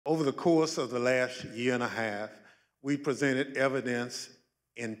Over the course of the last year and a half, we presented evidence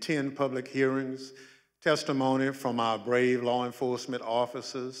in 10 public hearings, testimony from our brave law enforcement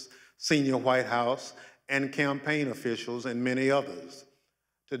officers, senior White House and campaign officials, and many others.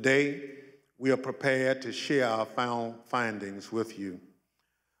 Today, we are prepared to share our findings with you.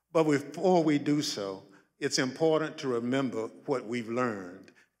 But before we do so, it's important to remember what we've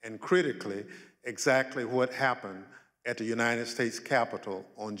learned, and critically, exactly what happened at the United States Capitol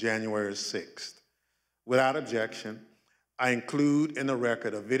on January 6th. Without objection, I include in the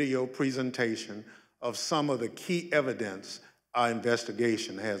record a video presentation of some of the key evidence our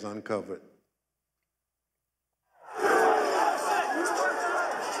investigation has uncovered.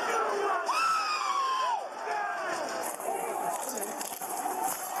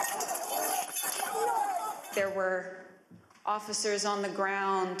 There were officers on the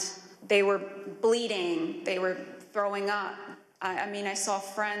ground. They were bleeding. They were throwing up. I mean, I saw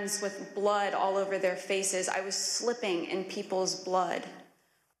friends with blood all over their faces. I was slipping in people's blood.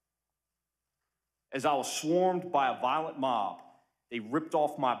 As I was swarmed by a violent mob, they ripped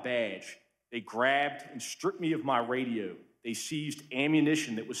off my badge. They grabbed and stripped me of my radio. They seized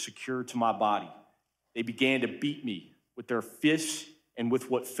ammunition that was secured to my body. They began to beat me with their fists and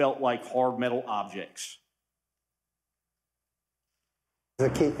with what felt like hard metal objects. The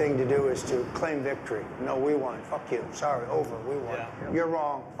key thing to do is to claim victory. No, we won. Fuck you. Sorry, over. We won. Yeah. You're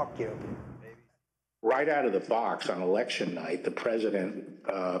wrong. Fuck you. Right out of the box on election night, the president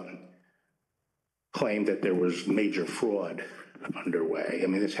claimed that there was major fraud underway. I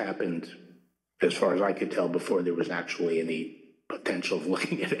mean, this happened, as far as I could tell, before there was actually any potential of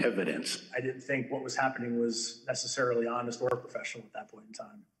looking at evidence. I didn't think what was happening was necessarily honest or professional at that point in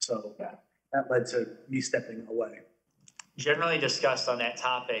time. So that led to me stepping away. Generally discussed on that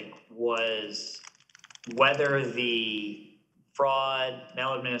topic was whether the fraud,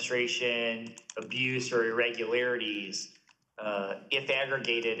 maladministration, abuse, or irregularities, if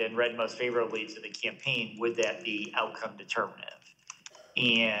aggregated and read most favorably to the campaign, would that be outcome determinative?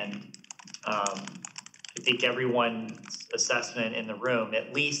 And I think everyone's assessment in the room,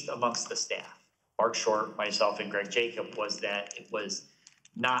 at least amongst the staff, Mark Short, myself, and Greg Jacob, was that it was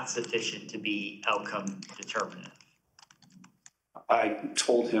not sufficient to be outcome determinative. I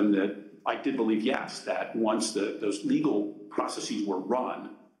told him that I did believe, yes, that once those legal processes were run,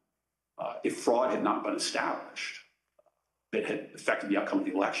 if fraud had not been established, that had affected the outcome of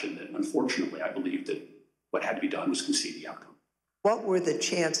the election, then unfortunately, I believed that what had to be done was concede the outcome. What were the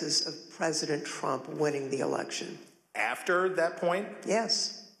chances of President Trump winning the election? After that point?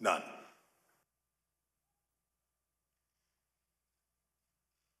 Yes. None.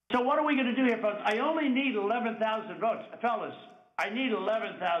 So what are we going to do here, folks? I only need 11,000 votes. Fellas, I need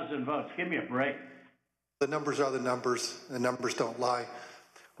 11,000 votes. Give me a break. The numbers are the numbers. The numbers don't lie.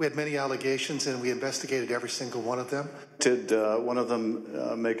 We had many allegations, and we investigated every single one of them. Did one of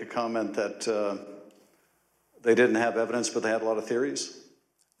them make a comment that they didn't have evidence, but they had a lot of theories?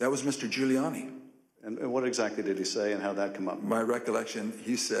 That was Mr. Giuliani. And what exactly did he say, and how that come up? My recollection,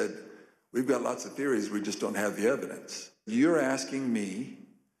 he said, we've got lots of theories, we just don't have the evidence. You're asking me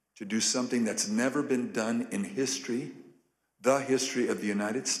to do something that's never been done in history, the history of the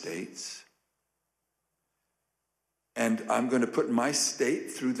United States, and I'm going to put my state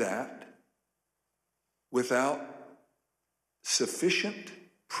through that without sufficient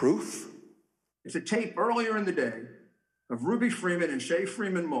proof? It's a tape earlier in the day of Ruby Freeman and Shay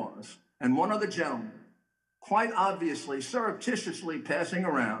Freeman Moss and one other gentleman quite obviously, surreptitiously passing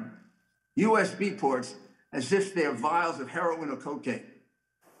around USB ports as if they're vials of heroin or cocaine.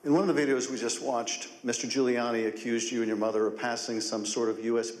 In one of the videos we just watched, Mr. Giuliani accused you and your mother of passing some sort of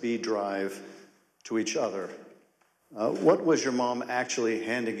USB drive to each other. What was your mom actually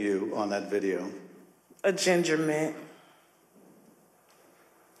handing you on that video? A ginger mint.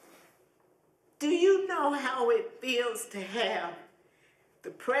 Do you know how it feels to have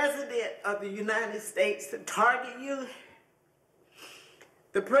the President of the United States to target you?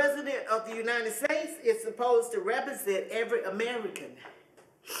 The President of the United States is supposed to represent every American,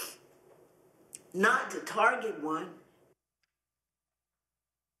 not to target one.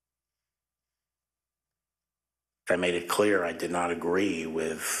 I made it clear I did not agree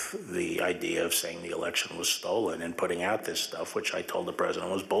with the idea of saying the election was stolen and putting out this stuff, which I told the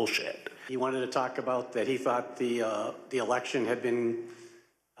president was bullshit. He wanted to talk about that he thought the election had been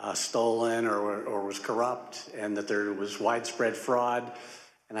stolen or was corrupt, and that there was widespread fraud.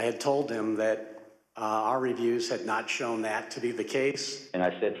 And I had told him that our reviews had not shown that to be the case. And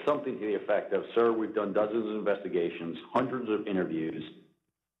I said something to the effect of, sir, we've done dozens of investigations, hundreds of interviews.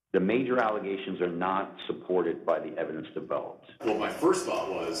 The major allegations are not supported by the evidence developed. Well, my first thought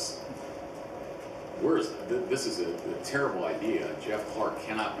was, this is a terrible idea. Jeff Clark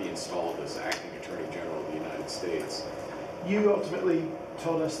cannot be installed as acting Attorney General of the United States. You ultimately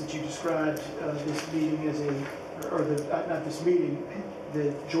told us that you described this meeting as not this meeting,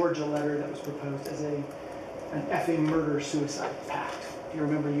 the Georgia letter that was proposed as an effing murder-suicide pact. Do you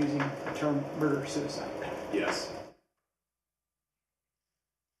remember using the term murder-suicide pact? Yes.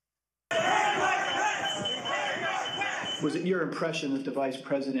 Was it your impression that the vice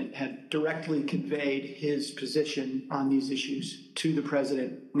president had directly conveyed his position on these issues to the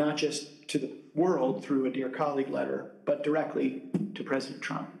president, not just to the world through a dear colleague letter, but directly to President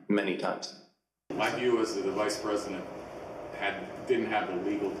Trump? Many times. My view was that the vice president didn't have the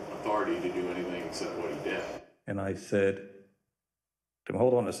legal authority to do anything except what he did. And I said,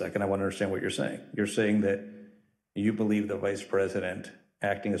 hold on a second, I want to understand what you're saying. You're saying that you believe the vice president,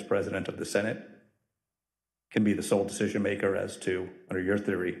 acting as president of the Senate, can be the sole decision maker as to, under your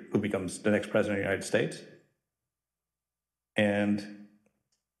theory, who becomes the next president of the United States? And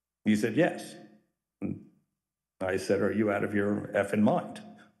you said yes. And I said, are you out of your effing mind?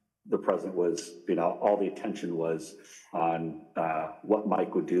 The president was, all the attention was on what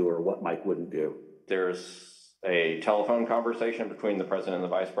Mike would do or what Mike wouldn't do. There's a telephone conversation between the president and the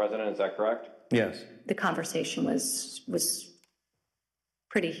vice president, is that correct? Yes. The conversation was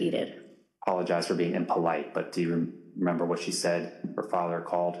pretty heated. Apologize for being impolite, but do you remember what she said her father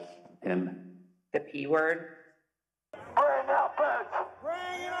called him? The P word.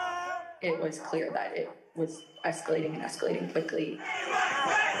 It was clear that it was escalating and escalating quickly.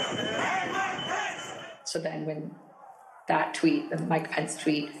 So then when that tweet, the Mike Pence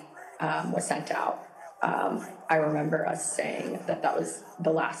tweet, was sent out, I remember us saying that was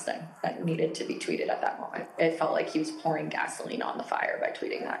the last thing that needed to be tweeted at that moment. It felt like he was pouring gasoline on the fire by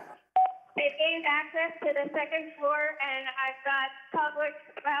tweeting that. They've gained access to the second floor, and I've got public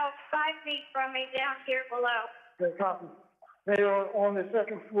about 5 feet from me down here below. Okay, copy. They are on the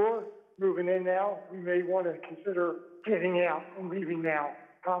second floor, moving in now. We may want to consider getting out and leaving now.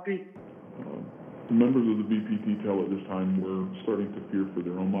 Copy. The members of the VPT tel at this time were starting to fear for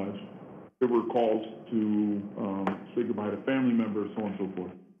their own lives. There were calls to say goodbye to family members, so on and so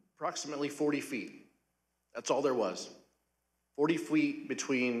forth. Approximately 40 feet. That's all there was. 40 feet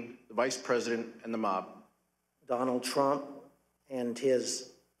between the vice president and the mob. Donald Trump and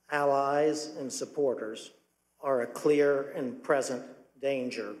his allies and supporters are a clear and present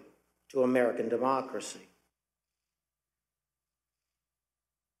danger to American democracy.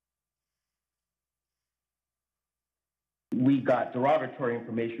 We got derogatory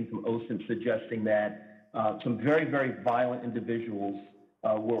information from OSINT suggesting that some very, very violent individuals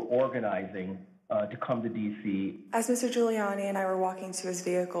were organizing to come to D.C. As Mr. Giuliani and I were walking to his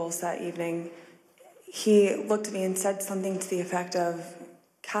vehicles that evening, he looked at me and said something to the effect of,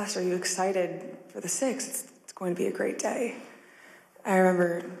 Cass, are you excited for the 6th? It's going to be a great day. I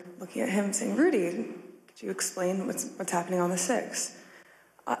remember looking at him and saying, Rudy, could you explain what's happening on the 6th?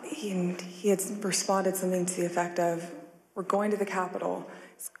 He had responded something to the effect of, we're going to the Capitol.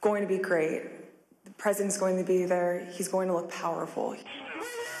 It's going to be great. The president's going to be there. He's going to look powerful.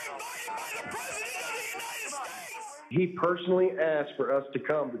 He personally asked for us to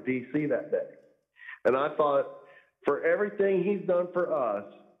come to D.C. that day. And I thought, for everything he's done for us,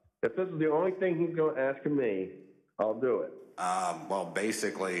 if this is the only thing he's going to ask of me, I'll do it. Well,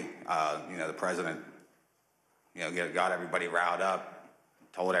 basically, the president, got everybody riled up,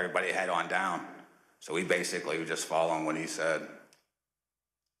 told everybody to head on down. So we basically were just following what he said.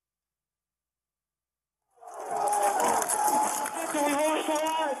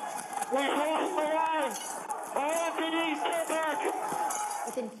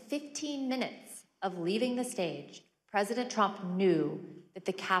 Within 15 minutes of leaving the stage, President Trump knew that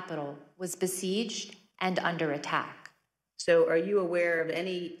the Capitol was besieged and under attack. So are you aware of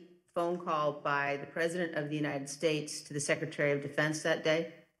any phone call by the President of the United States to the Secretary of Defense that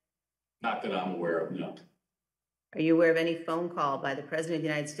day? Not that I'm aware of, no. Are you aware of any phone call by the President of the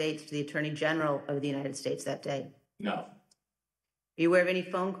United States to the Attorney General of the United States that day? No. Are you aware of any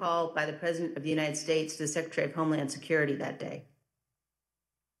phone call by the President of the United States to the Secretary of Homeland Security that day?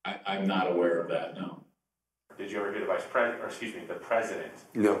 I'm not aware of that, no. Did you ever hear the president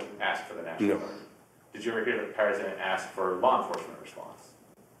No. ask for the National No. Guard? Did you ever hear the president ask for law enforcement response?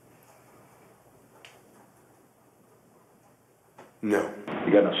 No.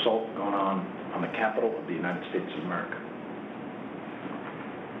 You got an assault going on the Capitol of the United States of America.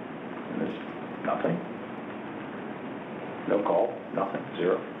 And there's nothing. No call, nothing,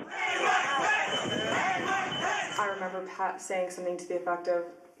 zero. I remember Pat saying something to the effect of,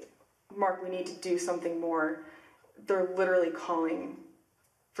 Mark, we need to do something more. They're literally calling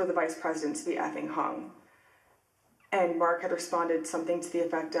for the vice president to be effing hung. And Mark had responded something to the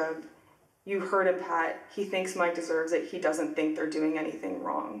effect of, you heard him, Pat. He thinks Mike deserves it. He doesn't think they're doing anything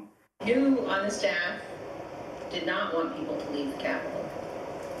wrong. You on the staff did not want people to leave the Capitol.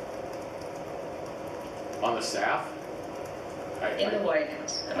 On the staff? In the White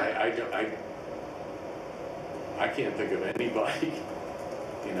House. I can't think of anybody,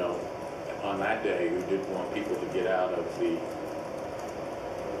 you know, on that day who didn't want people to get out of the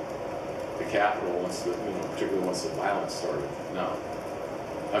Capitol once the, you know, particularly once the violence started. No.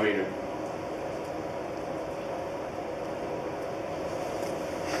 I mean,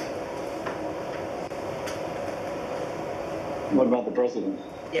 What about the president?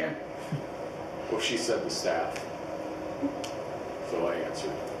 Yeah. well, she said the staff. So I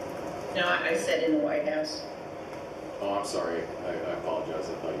answered. No, I said in the White House. Oh, I'm sorry. I apologize.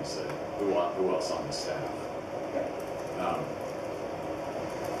 I thought you said who else on the staff.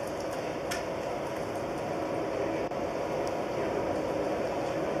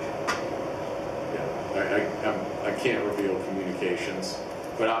 I can't reveal communications,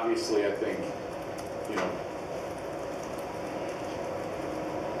 but obviously I think, you know,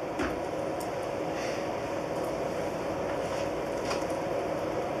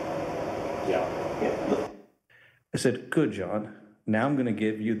 yeah. I said, good, John. Now I'm going to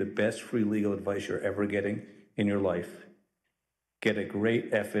give you the best free legal advice you're ever getting in your life. Get a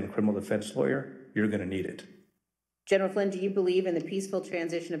great effing criminal defense lawyer. You're going to need it. General Flynn, do you believe in the peaceful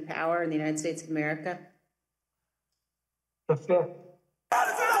transition of power in the United States of America? That's fair.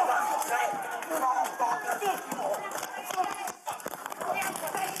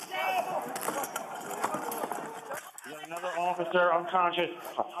 Another officer unconscious.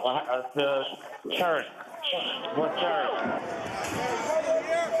 The turret. What turret?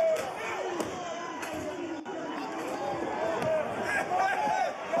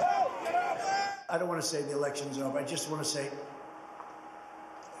 I don't want to say the election's over. I just want to say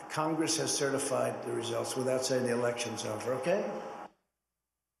Congress has certified the results without saying the election's over, okay?